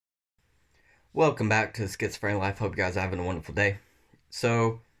Welcome back to the Schizophrenic Life. Hope you guys are having a wonderful day.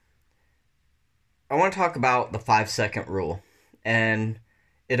 So, I want to talk about the 5 second rule. And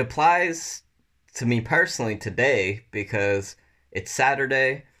it applies to me personally today because it's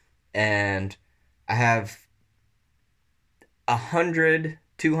Saturday and I have 100,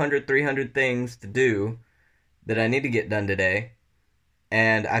 200, 300 things to do that I need to get done today.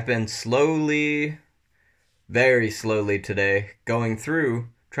 And I've been slowly, very slowly today, going through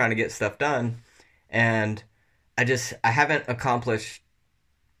trying to get stuff done. And I haven't accomplished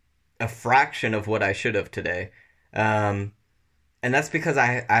a fraction of what I should have today. Um, and that's because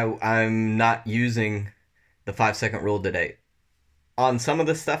I'm not using the 5 second rule today. On some of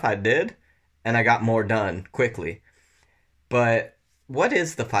the stuff I did, and I got more done quickly. But what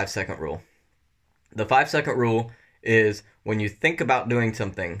is the 5 second rule? The 5 second rule is when you think about doing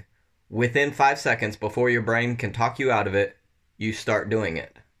something, within 5 seconds before your brain can talk you out of it, you start doing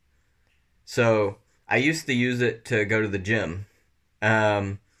it. So I used to use it to go to the gym.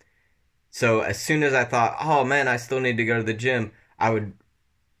 Um, so as soon as I thought, oh man, I still need to go to the gym, I would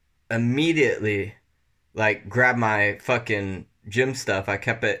immediately like grab my fucking gym stuff. I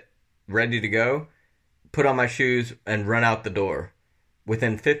kept it ready to go, put on my shoes, and run out the door.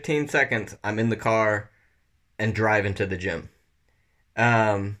 Within 15 seconds, I'm in the car and driving to the gym.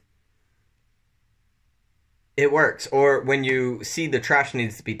 Um, it works. Or when you see the trash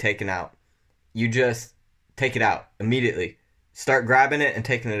needs to be taken out, you just take it out immediately. Start grabbing it and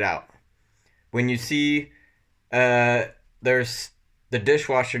taking it out. When you see uh, there's the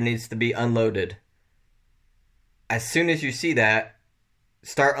dishwasher needs to be unloaded, as soon as you see that,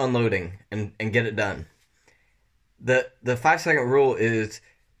 start unloading and get it done. The 5 second rule is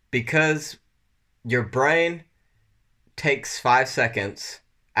because your brain takes 5 seconds.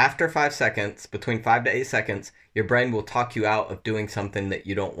 After 5 seconds, between 5 to 8 seconds, your brain will talk you out of doing something that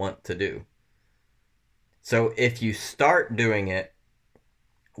you don't want to do. So if you start doing it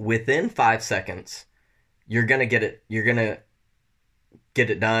within 5 seconds, you're gonna get it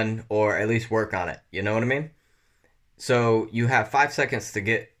done or at least work on it. You know what I mean? So you have 5 seconds to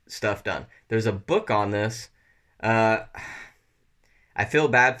get stuff done. There's a book on this. Uh, I feel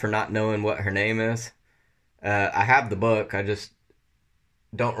bad for not knowing what her name is. I have the book. I just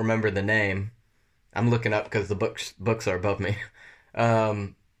don't remember the name. I'm looking up because the books are above me.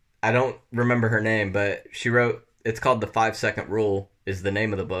 Um, I don't remember her name, but she wrote. It's called The 5 Second Rule. Is the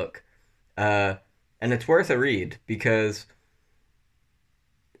name of the book, uh, and it's worth a read because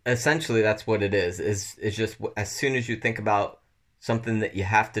essentially that's what it is. Is just as soon as you think about something that you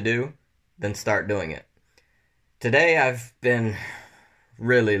have to do, then start doing it. Today I've been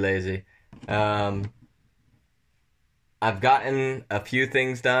really lazy. Um, I've gotten a few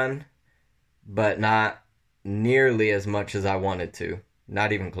things done, but not nearly as much as I wanted to.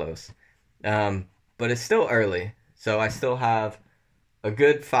 Not even close. But it's still early, so I still have a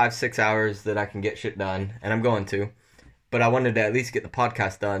good 5, 6 hours that I can get shit done, and I'm going to. But I wanted to at least get the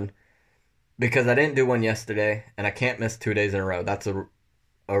podcast done because I didn't do one yesterday, and I can't miss 2 days in a row. That's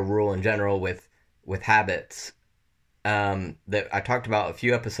a rule in general with habits that I talked about a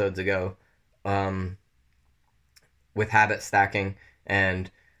few episodes ago um, with habit stacking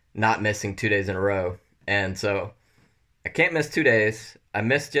and not missing 2 days in a row. And so I can't miss 2 days. I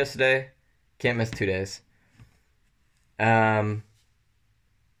missed yesterday. Can't miss 2 days. Um,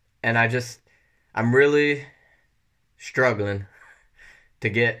 and I'm really struggling to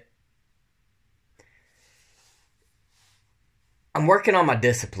get. I'm working on my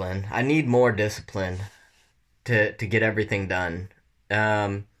discipline. I need more discipline to get everything done.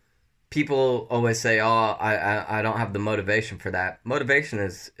 Um, People always say, "Oh, I don't have the motivation for that." Motivation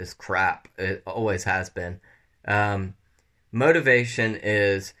is crap. It always has been. Um, Motivation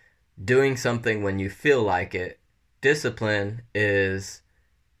is doing something when you feel like it. Discipline is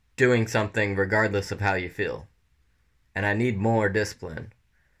doing something regardless of how you feel. And I need more discipline.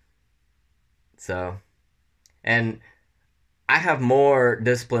 So, and I have more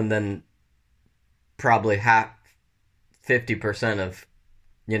discipline than probably 50% of,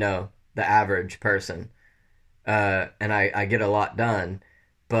 the average person. And I get a lot done,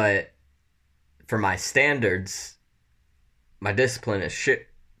 but for my standards, my discipline is shit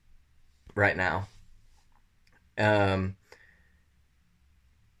right now. Um,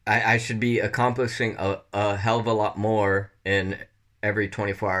 I should be accomplishing a hell of a lot more in every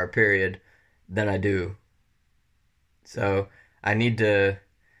 24-hour period than I do. So I need to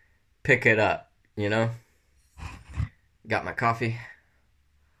pick it up, you know? Got my coffee.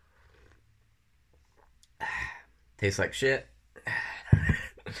 Tastes like shit.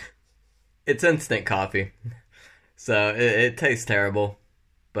 It's instant coffee. So it tastes terrible,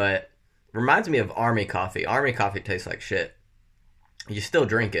 but reminds me of Army coffee. Army coffee tastes like shit. You still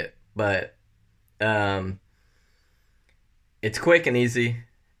drink it, but um, it's quick and easy,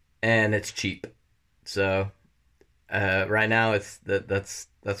 and it's cheap. So right now, that's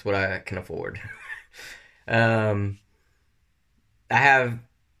what I can afford. um, I have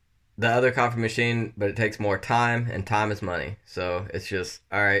the other coffee machine, but it takes more time, and time is money. So it's just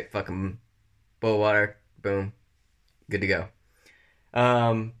all right. Fucking boil water, boom, good to go.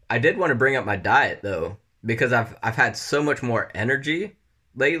 I did want to bring up my diet though, because I've had so much more energy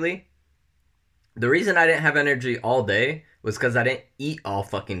lately. The reason I didn't have energy all day was because I didn't eat all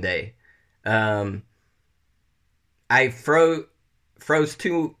fucking day. Um, I froze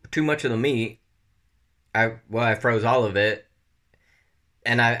too much of the meat. I froze all of it,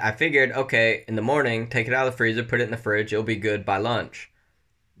 and I figured, okay, in the morning, take it out of the freezer, put it in the fridge, it'll be good by lunch.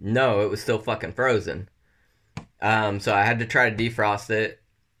 No, it was still fucking frozen. So I had to try to defrost it,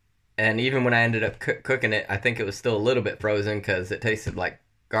 and even when I ended up cooking it, I think it was still a little bit frozen because it tasted like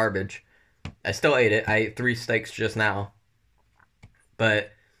garbage. I still ate it. I ate 3 steaks just now,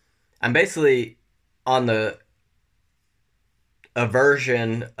 but I'm basically on a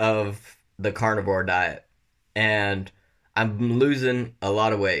version of the carnivore diet, and I'm losing a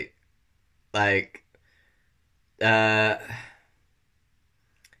lot of weight. Like, uh,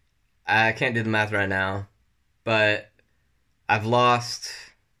 I can't do the math right now, but I've lost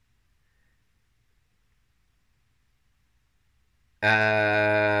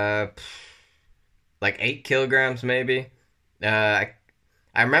uh like 8 kilograms maybe. I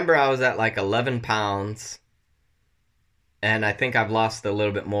remember I was at like 11 pounds, and I think I've lost a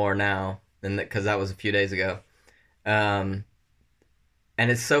little bit more now than because that was a few days ago. Um,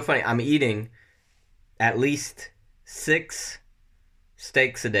 and it's so funny. I'm eating at least 6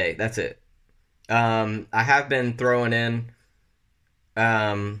 steaks a day. That's it. I have been throwing in,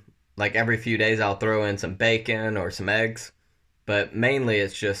 like every few days, I'll throw in some bacon or some eggs, but mainly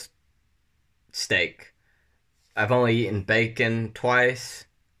it's just steak. I've only eaten bacon twice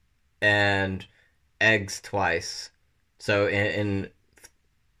and eggs twice. So in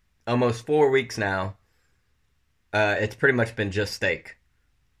almost 4 weeks now, it's pretty much been just steak.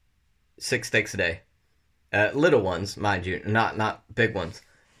 6 steaks a day. Little ones, mind you, not big ones.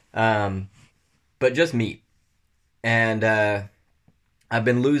 But just meat. And I've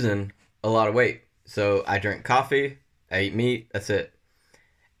been losing a lot of weight. So I drink coffee, I eat meat, that's it.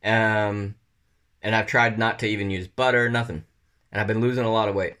 And I've tried not to even use butter, nothing. And I've been losing a lot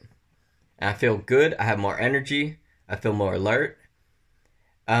of weight. And I feel good, I have more energy, I feel more alert.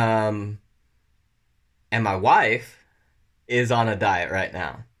 And my wife is on a diet right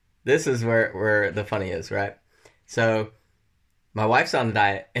now. This is where the funny is, right? So my wife's on a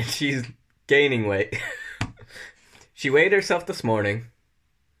diet and she's gaining weight. She weighed herself this morning.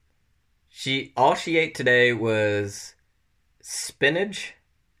 All she ate today was spinach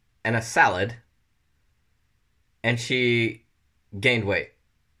and a salad, and she gained weight.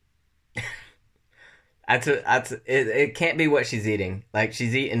 It can't be what she's eating. Like,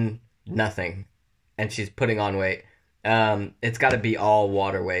 she's eating nothing, and she's putting on weight. It's got to be all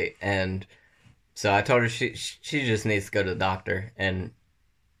water weight, and so I told her she just needs to go to the doctor and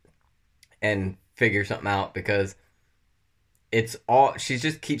figure something out, because she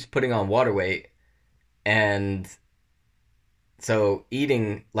just keeps putting on water weight, and so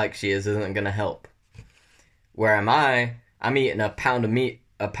eating like she isn't gonna help. Where am I? I'm eating a pound of meat,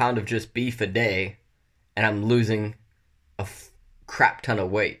 a pound of just beef a day, and I'm losing a crap ton of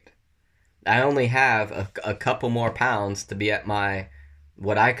weight. I only have a couple more pounds to be at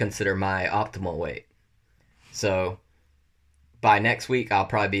what I consider my optimal weight. So by next week, I'll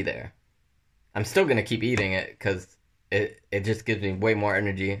probably be there. I'm still going to keep eating it because it just gives me way more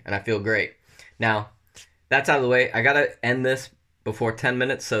energy and I feel great. Now, that's out of the way. I got to end this before 10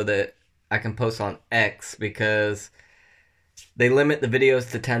 minutes so that I can post on X, because they limit the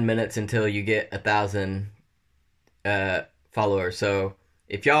videos to 10 minutes until you get 1,000 followers. So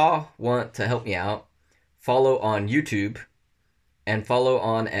if y'all want to help me out, follow on YouTube and follow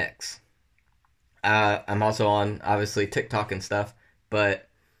on X. I'm also on, obviously, TikTok and stuff, but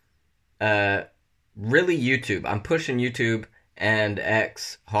really YouTube. I'm pushing YouTube and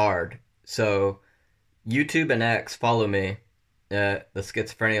X hard. So YouTube and X, follow me, the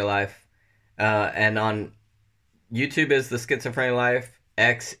Schizophrenia Life. And on YouTube is the Schizophrenia Life.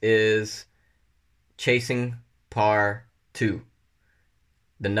 X is Chasing Par 2.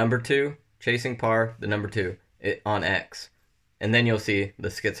 The number 2, Chasing Par, the number 2, on X. And then you'll see the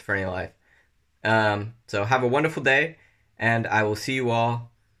Schizophrenia Life. So have a wonderful day, and I will see you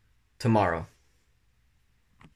all tomorrow.